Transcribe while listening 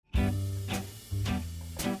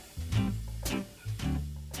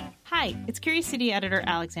Hi, it's Curious City editor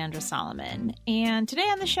Alexandra Solomon, and today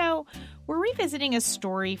on the show, we're revisiting a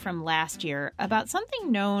story from last year about something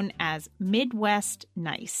known as Midwest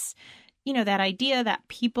nice. You know, that idea that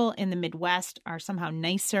people in the Midwest are somehow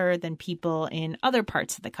nicer than people in other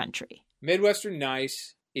parts of the country. Midwestern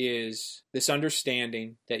nice is this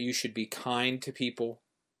understanding that you should be kind to people,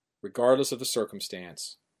 regardless of the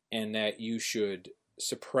circumstance, and that you should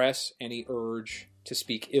suppress any urge to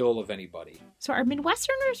speak ill of anybody. So are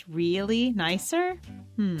Midwesterners really nicer?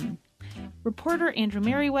 Reporter Andrew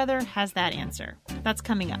Merriweather has that answer. That's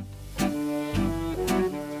coming up.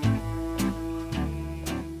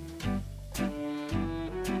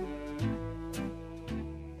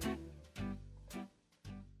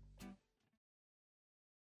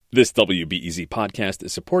 This WBEZ podcast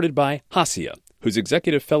is supported by Hacia, whose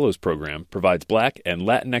Executive Fellows Program provides Black and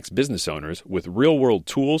Latinx business owners with real-world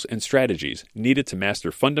tools and strategies needed to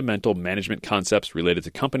master fundamental management concepts related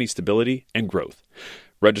to company stability and growth.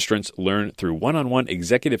 Registrants learn through one-on-one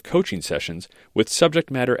executive coaching sessions with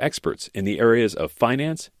subject matter experts in the areas of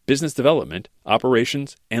finance, business development,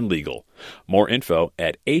 operations, and legal. More info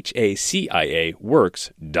at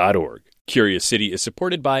haciaworks.org. Curious City is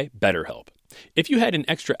supported by BetterHelp. If you had an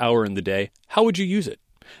extra hour in the day, how would you use it?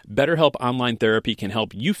 BetterHelp Online Therapy can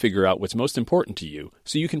help you figure out what's most important to you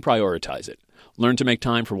so you can prioritize it. Learn to make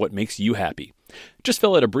time for what makes you happy. Just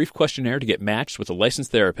fill out a brief questionnaire to get matched with a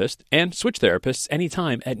licensed therapist and switch therapists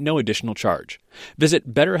anytime at no additional charge.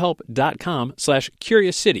 Visit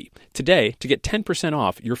betterhelp.com/curiouscity today to get 10%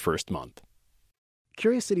 off your first month.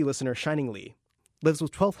 Curious City listener Shining Lee lives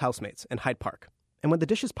with 12 housemates in Hyde Park, and when the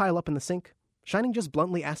dishes pile up in the sink, Shining just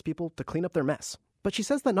bluntly asks people to clean up their mess. But she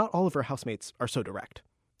says that not all of her housemates are so direct,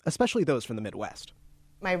 especially those from the Midwest.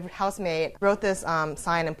 My housemate wrote this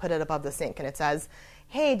sign and put it above the sink, and it says,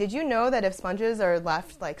 "Hey, did you know that if sponges are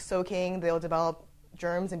left soaking, they'll develop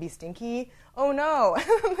germs and be stinky?" Oh no.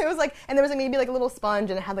 It was and there was maybe a little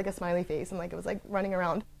sponge, and it had a smiley face, and it was running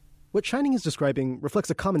around. What Shining is describing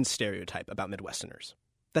reflects a common stereotype about Midwesterners,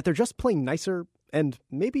 that they're just plain nicer and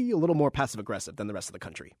maybe a little more passive-aggressive than the rest of the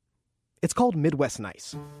country. It's called Midwest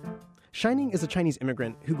nice. Shining is a Chinese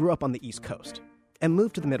immigrant who grew up on the East Coast and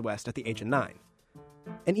moved to the Midwest at the age of 9.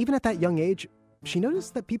 And even at that young age, she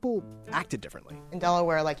noticed that people acted differently. In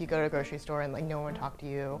Delaware, you go to a grocery store and no one would talk to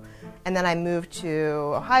you. And then I moved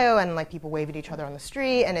to Ohio and people waved at each other on the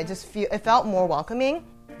street, and it felt more welcoming.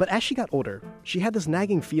 But as she got older, she had this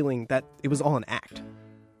nagging feeling that it was all an act.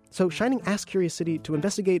 So Shining asked Curious City to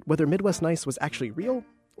investigate whether Midwest nice was actually real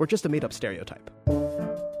or just a made-up stereotype.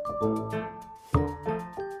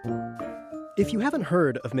 If you haven't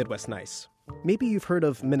heard of Midwest nice, maybe you've heard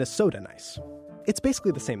of Minnesota nice. It's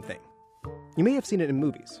basically the same thing. You may have seen it in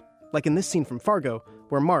movies, like in this scene from Fargo,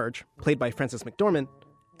 where Marge, played by Frances McDormand,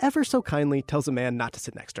 ever so kindly tells a man not to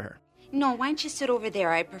sit next to her. No, why don't you sit over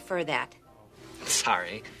there? I prefer that.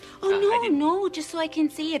 Sorry. Oh, no, just so I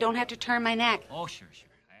can see you. Don't have to turn my neck. Oh, sure.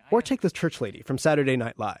 Or take this church lady from Saturday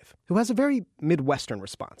Night Live, who has a very Midwestern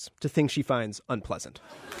response to things she finds unpleasant.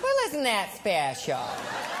 Well, isn't that special?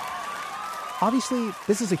 Obviously,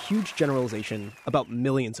 this is a huge generalization about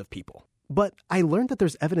millions of people. But I learned that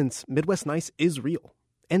there's evidence Midwest nice is real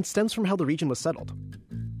and stems from how the region was settled.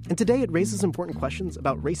 And today it raises important questions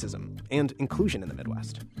about racism and inclusion in the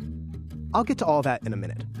Midwest. I'll get to all that in a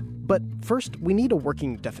minute. But first, we need a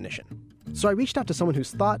working definition. So I reached out to someone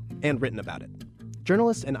who's thought and written about it.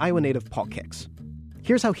 Journalist and Iowa native Paul Kix.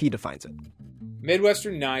 Here's how he defines it.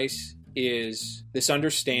 Midwestern nice is this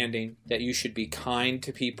understanding that you should be kind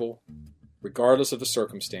to people, regardless of the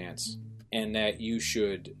circumstance, and that you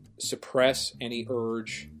should suppress any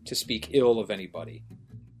urge to speak ill of anybody.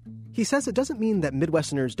 He says it doesn't mean that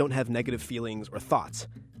Midwesterners don't have negative feelings or thoughts.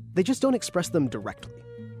 They just don't express them directly.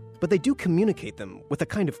 But they do communicate them with a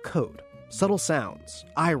kind of code, subtle sounds,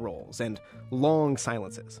 eye rolls, and long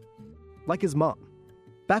silences. Like his mom.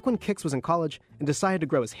 Back when Kix was in college and decided to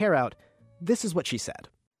grow his hair out, this is what she said.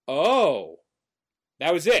 Oh,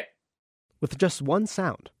 that was it. With just one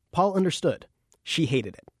sound, Paul understood. She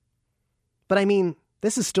hated it. But I mean,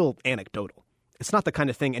 this is still anecdotal. It's not the kind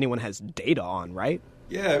of thing anyone has data on, right?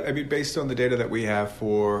 Yeah, I mean, based on the data that we have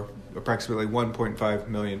for approximately 1.5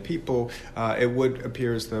 million people, it would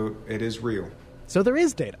appear as though it is real. So there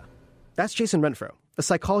is data. That's Jason Renfro, a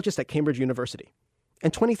psychologist at Cambridge University. In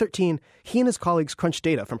 2013, he and his colleagues crunched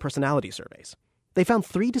data from personality surveys. They found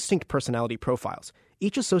 3 distinct personality profiles,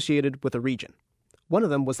 each associated with a region. One of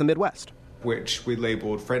them was the Midwest, which we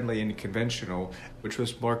labeled friendly and conventional, which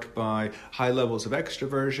was marked by high levels of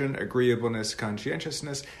extroversion, agreeableness,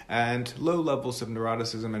 conscientiousness, and low levels of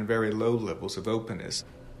neuroticism and very low levels of openness.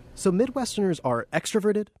 So Midwesterners are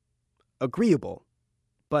extroverted, agreeable,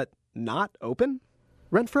 but not open?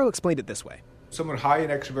 Renfro explained it this way. Someone high in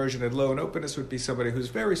extroversion and low in openness would be somebody who's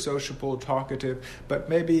very sociable, talkative, but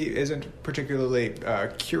maybe isn't particularly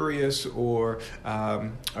curious or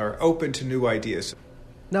open to new ideas.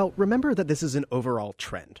 Now, remember that this is an overall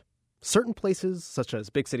trend. Certain places, such as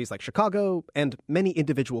big cities like Chicago, and many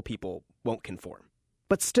individual people won't conform.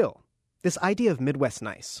 But still, this idea of Midwest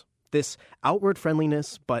nice, this outward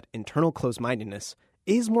friendliness but internal closed-mindedness,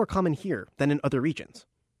 is more common here than in other regions.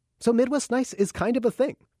 So Midwest nice is kind of a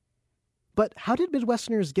thing. But how did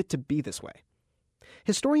Midwesterners get to be this way?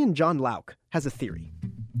 Historian John Lauck has a theory.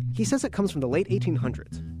 He says it comes from the late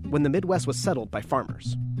 1800s, when the Midwest was settled by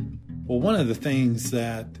farmers. Well, one of the things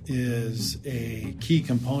that is a key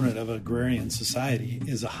component of agrarian society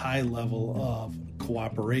is a high level of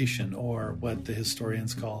cooperation, or what the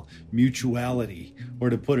historians call mutuality, or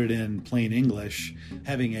to put it in plain English,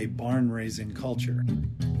 having a barn-raising culture.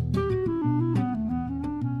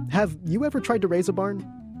 Have you ever tried to raise a barn?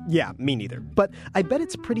 Yeah, me neither. But I bet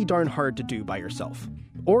it's pretty darn hard to do by yourself.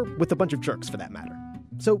 Or with a bunch of jerks, for that matter.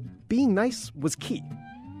 So being nice was key.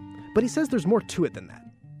 But he says there's more to it than that.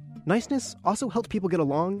 Niceness also helped people get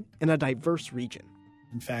along in a diverse region.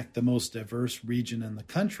 In fact, the most diverse region in the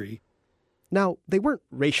country. Now, they weren't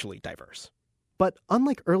racially diverse. But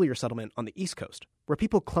unlike earlier settlement on the East Coast, where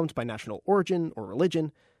people clumped by national origin or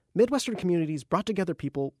religion, Midwestern communities brought together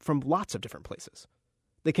people from lots of different places.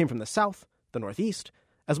 They came from the South, the Northeast,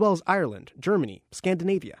 as well as Ireland, Germany,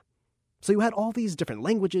 Scandinavia. So you had all these different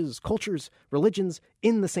languages, cultures, religions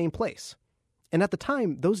in the same place. And at the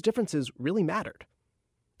time, those differences really mattered.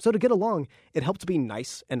 So to get along, it helped to be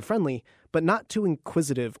nice and friendly, but not too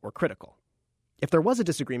inquisitive or critical. If there was a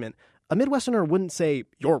disagreement, a Midwesterner wouldn't say,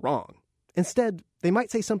 "You're wrong." Instead, they might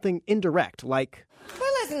say something indirect like,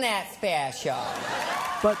 Well, isn't that special?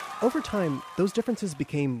 But over time, those differences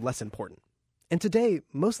became less important. And today,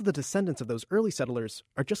 most of the descendants of those early settlers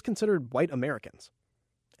are just considered white Americans.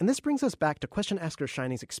 And this brings us back to question asker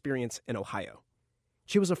Shining's experience in Ohio.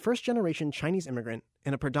 She was a first-generation Chinese immigrant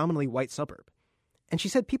in a predominantly white suburb. And she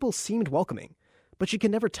said people seemed welcoming, but she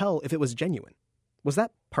could never tell if it was genuine. Was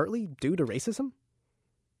that partly due to racism?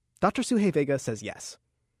 Dr. Suhey Vega says yes.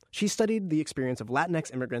 She studied the experience of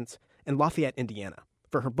Latinx immigrants in Lafayette, Indiana,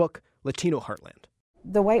 for her book, Latino Heartland.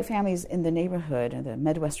 The white families in the neighborhood, and the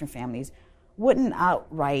Midwestern families, wouldn't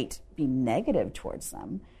outright be negative towards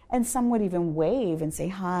them. And some would even wave and say,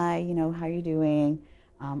 "Hi, how are you doing?"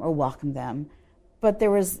 Or welcome them. But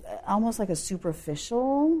there was almost like a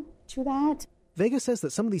superficial to that. Vega says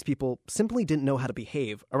that some of these people simply didn't know how to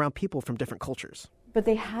behave around people from different cultures. But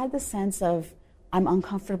they had the sense of, I'm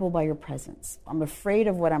uncomfortable by your presence. I'm afraid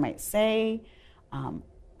of what I might say. I'm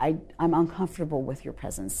uncomfortable with your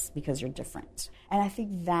presence because you're different. And I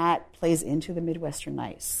think that plays into the Midwestern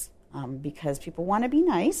nice. Because people want to be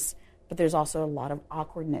nice, but there's also a lot of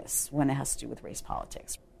awkwardness when it has to do with race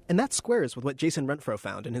politics. And that squares with what Jason Renfro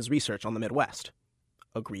found in his research on the Midwest.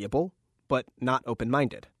 Agreeable, but not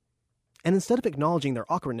open-minded. And instead of acknowledging their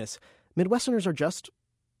awkwardness, Midwesterners are just,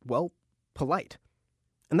 polite.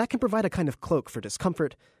 And that can provide a kind of cloak for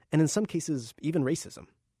discomfort, and in some cases, even racism.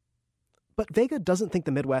 But Vega doesn't think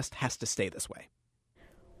the Midwest has to stay this way.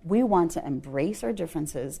 We want to embrace our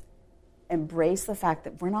differences, embrace the fact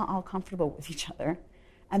that we're not all comfortable with each other,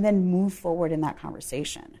 and then move forward in that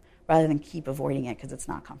conversation rather than keep avoiding it because it's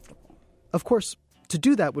not comfortable. Of course, to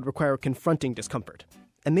do that would require confronting discomfort,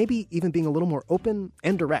 and maybe even being a little more open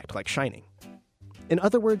and direct like Shining. In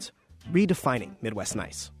other words, redefining Midwest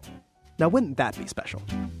nice. Now, wouldn't that be special?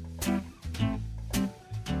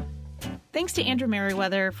 Thanks to Andrew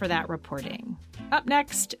Merriweather for that reporting. Up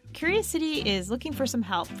next, Curious City is looking for some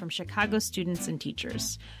help from Chicago students and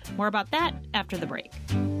teachers. More about that after the break.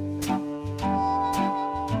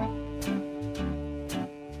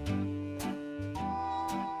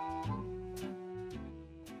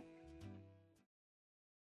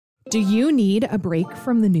 Do you need a break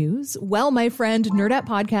from the news? Well, my friend, Nerdette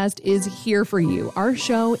Podcast is here for you. Our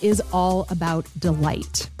show is all about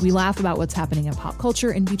delight. We laugh about what's happening in pop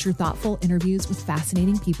culture and feature thoughtful interviews with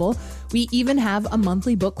fascinating people. We even have a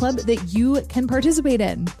monthly book club that you can participate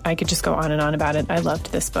in. I could just go on and on about it. I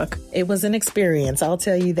loved this book. It was an experience, I'll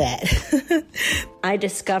tell you that. I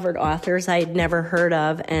discovered authors I had never heard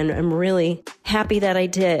of, and I'm really happy that I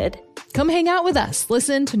did. Come hang out with us.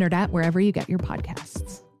 Listen to Nerdette wherever you get your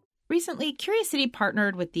podcasts. Recently, Curious City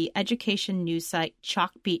partnered with the education news site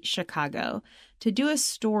Chalkbeat Chicago to do a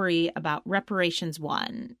story about Reparations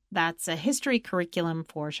 1. That's a history curriculum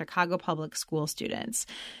for Chicago public school students.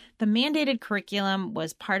 The mandated curriculum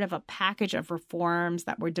was part of a package of reforms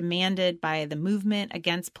that were demanded by the movement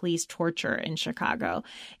against police torture in Chicago.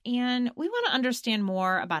 And we want to understand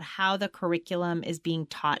more about how the curriculum is being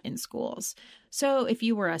taught in schools. So if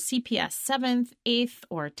you were a CPS 7th, 8th,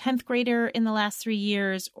 or 10th grader in the last 3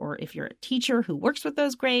 years, or if you're a teacher who works with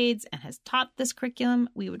those grades and has taught this curriculum,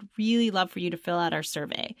 we would really love for you to fill out our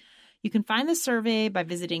survey. You can find the survey by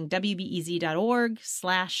visiting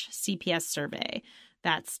wbez.org/CPS survey.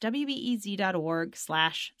 That's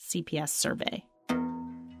wbez.org/CPS survey.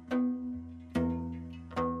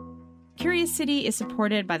 Curious City is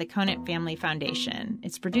supported by the Conant Family Foundation.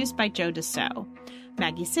 It's produced by Joe Dassault.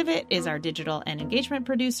 Maggie Civet is our digital and engagement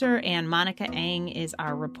producer, and Monica Eng is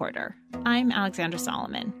our reporter. I'm Alexandra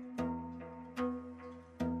Solomon.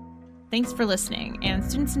 Thanks for listening, and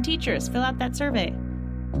students and teachers, fill out that survey.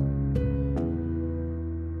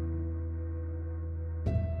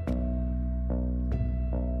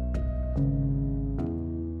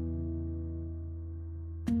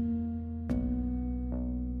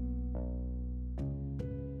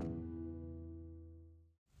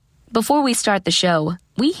 Before we start the show,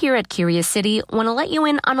 we here at Curious City want to let you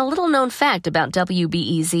in on a little-known fact about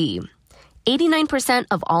WBEZ. 89%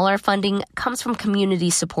 of all our funding comes from community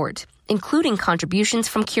support, including contributions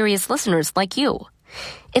from curious listeners like you.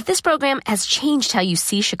 If this program has changed how you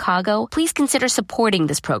see Chicago, please consider supporting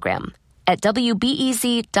this program at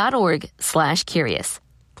wbez.org/curious.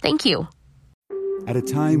 Thank you. At a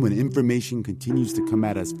time when information continues to come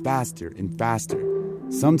at us faster and faster,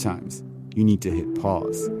 sometimes you need to hit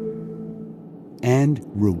pause and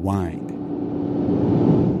rewind.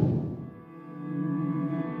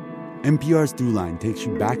 NPR's Throughline takes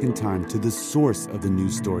you back in time to the source of the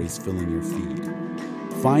news stories filling your feed.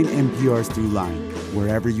 Find NPR's Throughline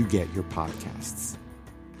wherever you get your podcasts.